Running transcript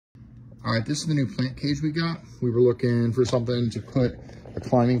All right, this is the new plant cage we got. We were looking for something to put a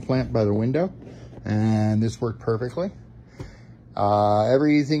climbing plant by the window, and this worked perfectly.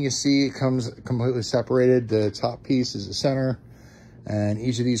 Everything you see, it comes completely separated. The top piece is the center, and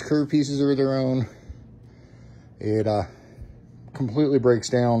each of these curved pieces are their own. It completely breaks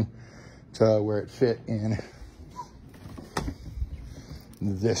down to where it fit in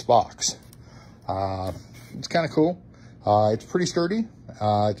this box. It's kind of cool. It's pretty sturdy.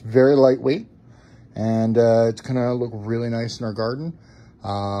 It's very lightweight, and it's gonna look really nice in our garden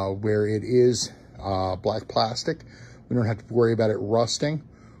where it is black plastic. We don't have to worry about it rusting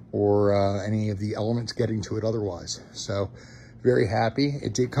or any of the elements getting to it otherwise. So very happy.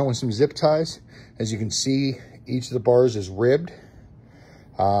 It did come with some zip ties. As you can see, each of the bars is ribbed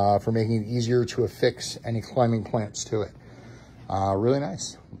for making it easier to affix any climbing plants to it. Really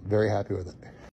nice. Very happy with it.